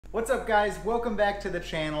What's up guys, welcome back to the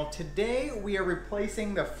channel. Today we are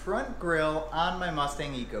replacing the front grille on my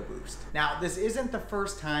Mustang EcoBoost. Now this isn't the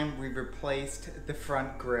first time we've replaced the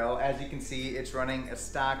front grille. As you can see, it's running a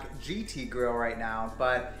stock GT grille right now,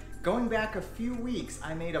 but going back a few weeks,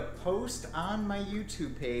 I made a post on my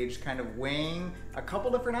YouTube page kind of weighing a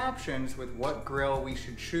couple different options with what grille we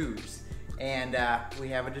should choose. And we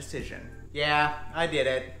have a decision. Yeah, I did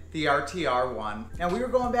it. The RTR one. Now we were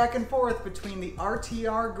going back and forth between the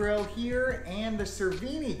RTR grille here and the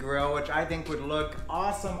Cervini grille, which I think would look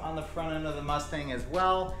awesome on the front end of the Mustang as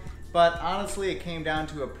well. But honestly, it came down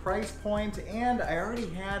to a price point, and I already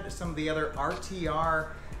had some of the other RTR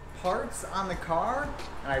parts on the car,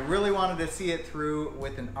 and I really wanted to see it through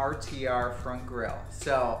with an RTR front grille.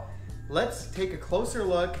 So let's take a closer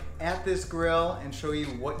look at this grille and show you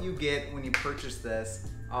what you get when you purchase this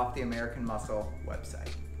off the American Muscle website.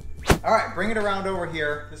 All right, bring it around over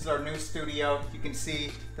here. This is our new studio. You can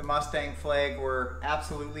see the Mustang flag. We're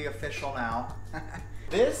absolutely official now.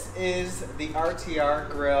 This is the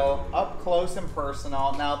RTR grille up close and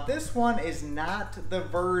personal. Now this one is not the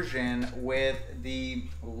version with the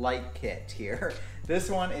light kit here. This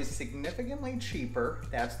one is significantly cheaper.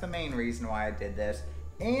 That's the main reason why I did this.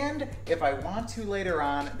 And if I want to later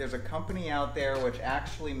on, there's a company out there which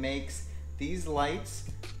actually makes these lights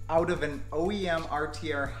out of an OEM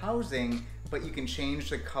RTR housing, but you can change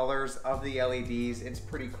the colors of the LEDs. It's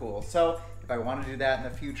pretty cool. So if I want to do that in the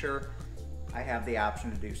future, I have the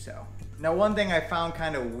option to do so. Now, one thing I found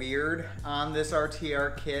kind of weird on this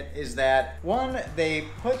RTR kit is that, one, they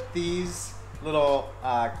put these little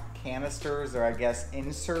canisters, or I guess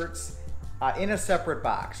inserts, in a separate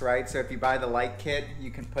box, right? So if you buy the light kit,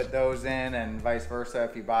 you can put those in, and vice versa.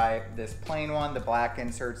 If you buy this plain one, the black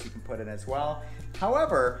inserts, you can put in as well.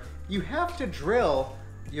 However, you have to drill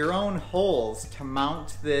your own holes to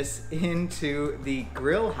mount this into the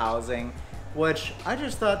grille housing, which I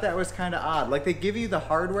just thought that was kind of odd. Like, they give you the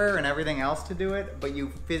hardware and everything else to do it, but you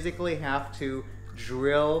physically have to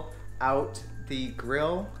drill out the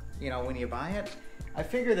grille, you know, when you buy it. I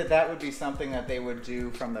figured that that would be something that they would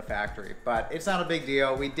do from the factory, but it's not a big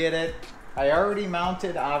deal. We did it. I already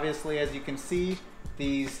mounted, obviously, as you can see,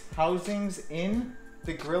 these housings in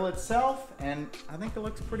the grille itself, and I think it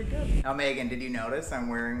looks pretty good. Now, Megan, did you notice I'm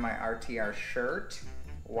wearing my RTR shirt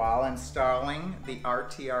while installing the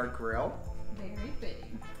RTR grille? Very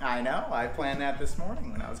fitting. I know. I planned that this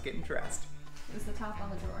morning when I was getting dressed. It was the top on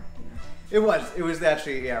the drawer. It was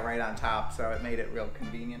actually, yeah, right on top, so it made it real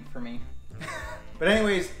convenient for me. But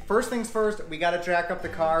anyways, first things first, we gotta jack up the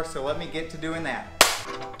car, so let me get to doing that.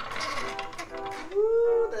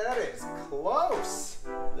 Ooh, that is close.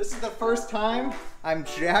 This is the first time I'm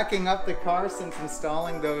jacking up the car since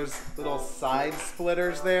installing those little side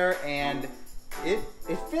splitters there, and it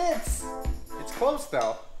fits. It's close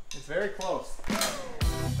though. It's very close.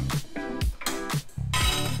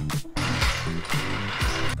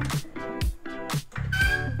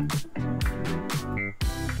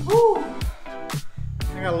 Woo!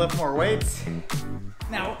 I gotta lift more weights.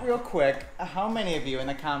 Now, real quick, how many of you in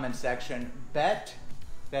the comment section bet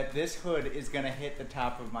that this hood is gonna hit the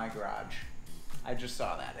top of my garage? I just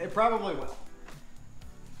saw that. It probably will.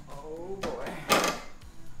 Oh boy.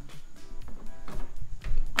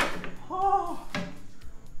 Oh.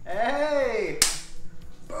 Hey!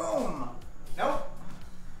 Boom! Nope.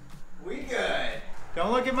 We good.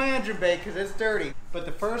 Don't look at my engine bay because it's dirty. But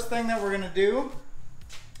the first thing that we're gonna do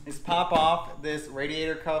is pop off this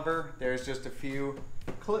radiator cover. There's just a few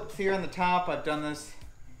clips here on the top. I've done this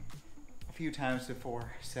a few times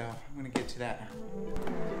before, so I'm gonna get to that now.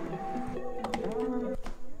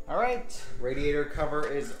 All right, radiator cover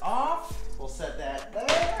is off. We'll set that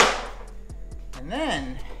there. And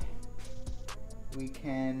then we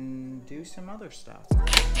can do some other stuff.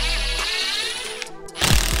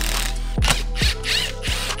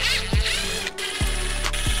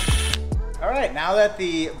 All right, now that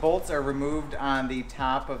the bolts are removed on the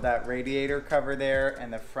top of that radiator cover there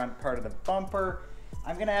and the front part of the bumper,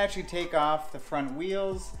 I'm gonna actually take off the front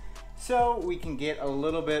wheels so we can get a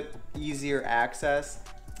little bit easier access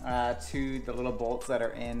to the little bolts that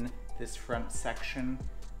are in this front section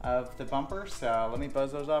of the bumper. So let me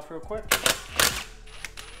buzz those off real quick.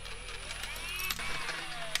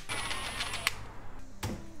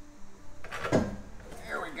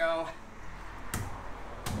 There we go.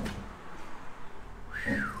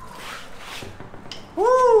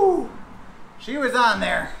 Woo! She was on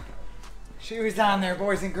there. She was on there,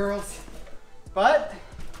 boys and girls. But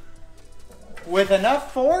with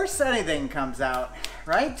enough force, anything comes out,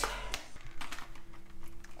 right?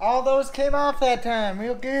 All those came off that time,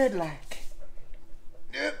 real good, like.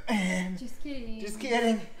 Just kidding. Just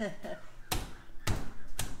kidding.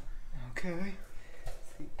 Okay.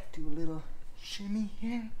 So do a little shimmy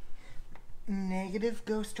here. Negative,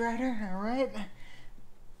 Ghost Rider. All right.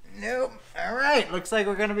 Nope. All right. Looks like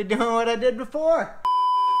we're gonna be doing what I did before.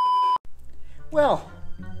 Well,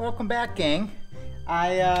 welcome back, gang.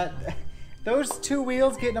 Those two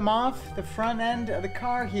wheels, getting them off the front end of the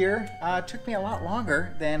car here, took me a lot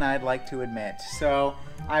longer than I'd like to admit. So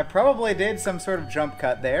I probably did some sort of jump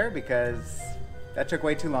cut there because that took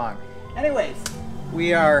way too long. Anyways,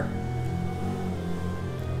 we are...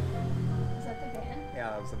 Is that the van? Yeah,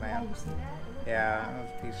 that was the van. Oh, you see that? Yeah, that was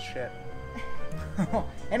a piece of shit.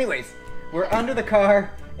 Anyways, we're under the car,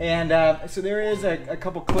 and so there is a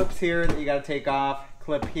couple clips here that you gotta take off.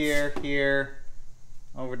 Clip here, here,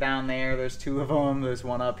 over down there. There's two of them. There's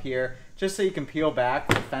one up here, just so you can peel back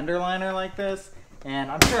the fender liner like this.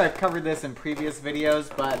 And I'm sure I've covered this in previous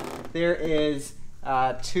videos, but there is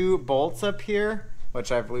two bolts up here,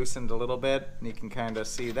 which I've loosened a little bit, and you can kind of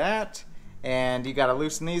see that. And you gotta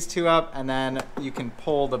loosen these two up, and then you can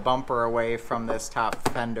pull the bumper away from this top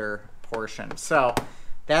fender portion. So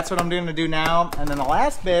that's what I'm going to do now. And then the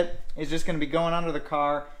last bit is just gonna be going under the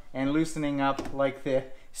car and loosening up like the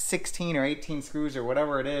 16 or 18 screws or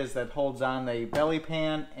whatever it is that holds on the belly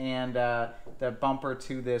pan and the bumper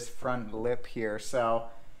to this front lip here. So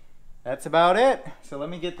that's about it. So let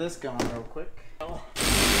me get this going real quick.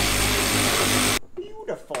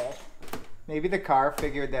 Beautiful. Maybe the car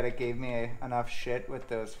figured that it gave me enough shit with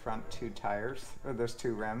those front two tires, or those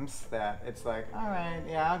two rims, that it's like, all right,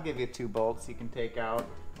 yeah, I'll give you 2 bolts you can take out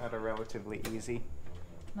that are relatively easy.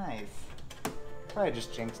 Nice. Probably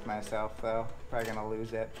just jinxed myself though. Probably gonna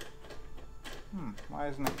lose it. Why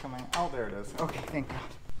isn't it coming? Oh, there it is. Okay, thank God.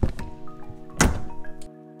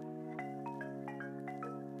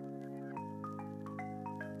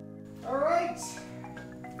 All right.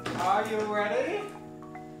 Are you ready?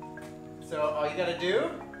 So all you gotta do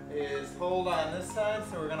is hold on this side.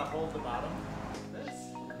 So we're gonna hold the bottom like this.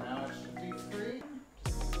 Now it should be free.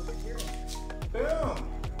 Just over here. Boom.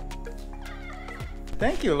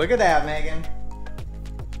 Thank you. Look at that, Megan.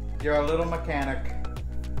 You're a little mechanic.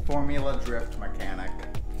 Formula drift mechanic.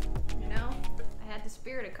 You know, I had to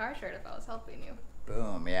spirit a car shirt if I was helping you.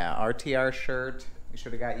 Boom, yeah. RTR shirt. We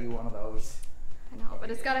should have got you one of those. I know, but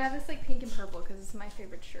it's gotta have this like pink and purple because it's my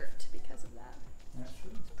favorite shirt because of that. That's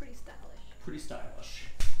true. It's pretty stylish. Pretty stylish.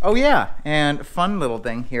 Oh yeah, and fun little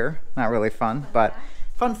thing here. Not really fun, but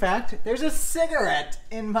fun fact, there's a cigarette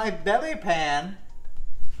in my belly pan.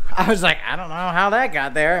 I was like, I don't know how that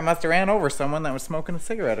got there. I must have ran over someone that was smoking a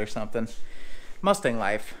cigarette or something. Mustang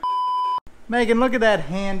life. Megan, look at that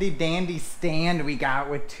handy dandy stand we got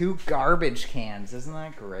with 2 garbage cans. Isn't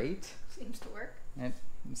that great? Seems to work. It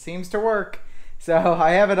seems to work. So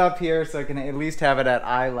I have it up here so I can at least have it at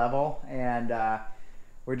eye level. And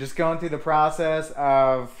we're just going through the process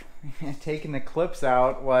of taking the clips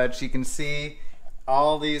out, which you can see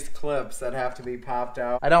all these clips that have to be popped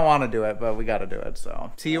out. I don't want to do it, but we got to do it.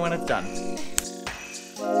 So see you when it's done.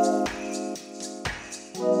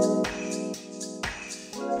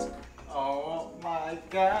 Oh my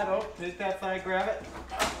God. Oh, take that side, grab it.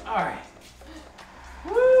 All right.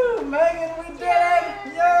 Woo, Megan, we did it!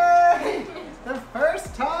 Yay! The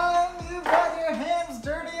first time you got your hands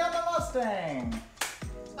dirty on the Mustang.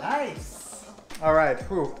 Nice. All right,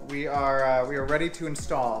 whew, we are ready to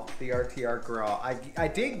install the RTR grill.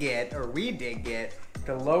 We did get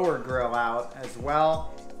the lower grill out as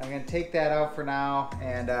well. I'm gonna take that out for now,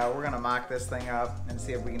 and we're gonna mock this thing up and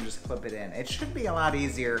see if we can just clip it in. It should be a lot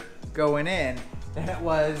easier going in than it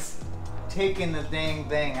was taking the dang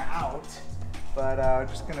thing out. But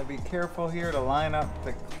just gonna be careful here to line up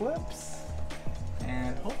the clips,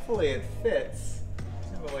 and hopefully it fits.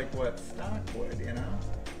 Kind of like what stock would, you know?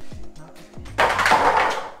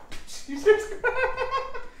 Jesus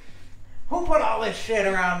Christ! Who put all this shit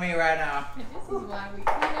around me right now? And this is why we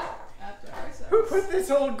clean up after ourselves. Who put this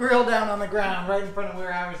old grill down on the ground right in front of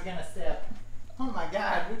where I was gonna step? Oh my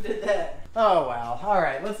God, who did that? Oh well,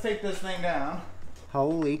 alright, let's take this thing down.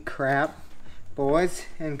 Holy crap, boys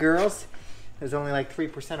and girls. There's only like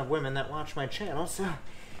 3% of women that watch my channel, so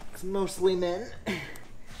it's mostly men.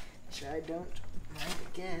 Which I don't mind,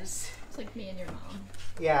 I guess. It's like me and your mom.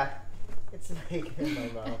 Yeah, it's Megan and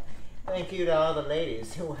my mom. Thank you to all the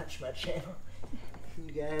ladies who watch my channel.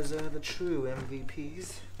 You guys are the true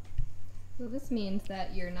MVPs. So this means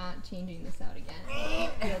that you're not changing this out again.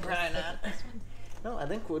 You'll just Probably stick not. with this one. No, I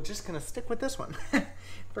think we're just gonna stick with this one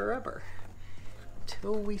forever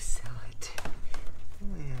till we sell it.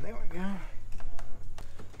 Yeah, there we go.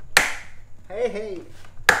 Hey, hey,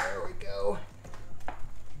 there we go.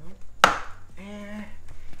 And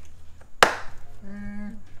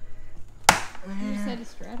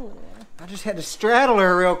just had to straddle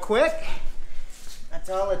her real quick. That's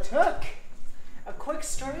all it took. A quick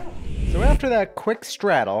straddle. So after that quick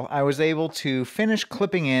straddle, I was able to finish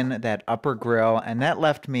clipping in that upper grill, and that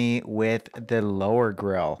left me with the lower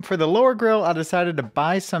grill. For the lower grill, I decided to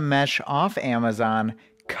buy some mesh off Amazon,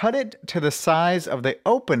 cut it to the size of the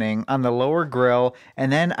opening on the lower grill, and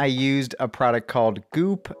then I used a product called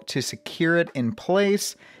Goop to secure it in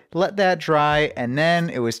place. Let that dry, and then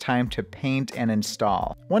it was time to paint and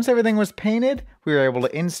install. Once everything was painted, we were able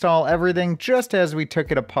to install everything just as we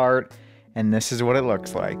took it apart, and this is what it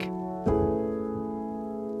looks like.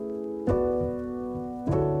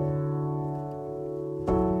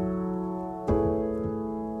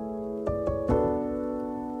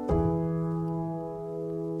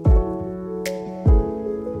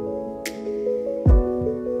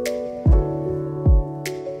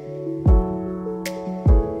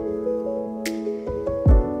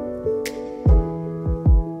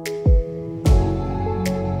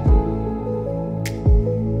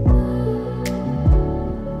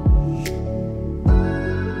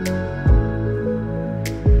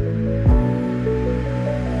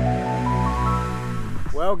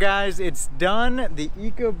 Well guys, it's done. The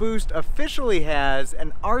EcoBoost officially has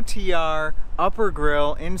an RTR upper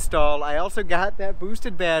grill installed. I also got that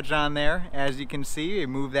boosted badge on there. As you can see, I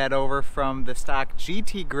moved that over from the stock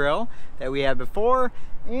GT grill that we had before,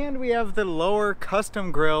 and we have the lower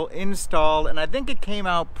custom grill installed, and I think it came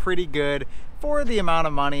out pretty good for the amount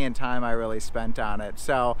of money and time I really spent on it.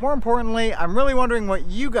 So more importantly, I'm really wondering what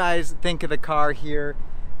you guys think of the car here.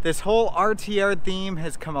 This whole RTR theme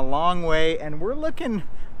has come a long way, and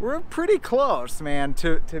we're pretty close, man,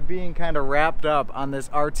 to being kind of wrapped up on this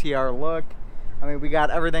RTR look. I mean, we got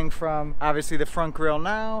everything from obviously the front grille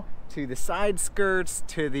now, to the side skirts,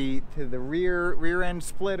 to the rear end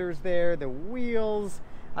splitters there, the wheels.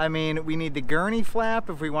 I mean, we need the gurney flap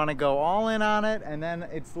if we want to go all in on it, and then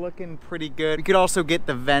it's looking pretty good. We could also get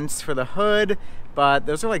the vents for the hood, but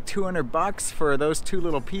those are like 200 bucks for those two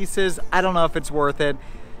little pieces. I don't know if it's worth it.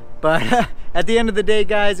 But at the end of the day,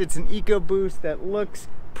 guys, it's an EcoBoost that looks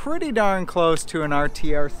pretty darn close to an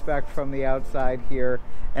RTR spec from the outside here,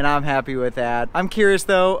 and I'm happy with that. I'm curious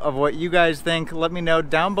though of what you guys think. Let me know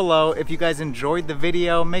down below. If you guys enjoyed the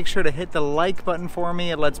video, make sure to hit the like button for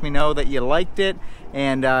me. It lets me know that you liked it.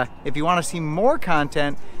 And if you want to see more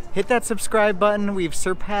content, hit that subscribe button. We've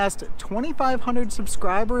surpassed 2,500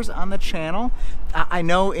 subscribers on the channel. I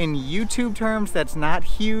know in YouTube terms that's not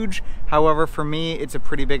huge. However, for me, it's a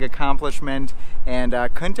pretty big accomplishment, and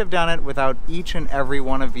couldn't have done it without each and every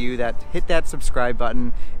one of you that hit that subscribe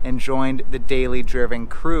button and joined the Daily Driven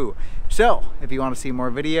crew. So if you want to see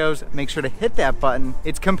more videos, make sure to hit that button.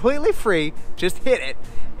 It's completely free. Just hit it,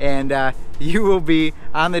 and you will be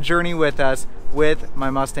on the journey with us with my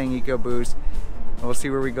Mustang EcoBoost. We'll see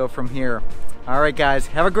where we go from here. All right, guys,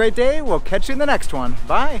 have a great day. We'll catch you in the next one.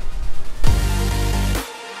 Bye.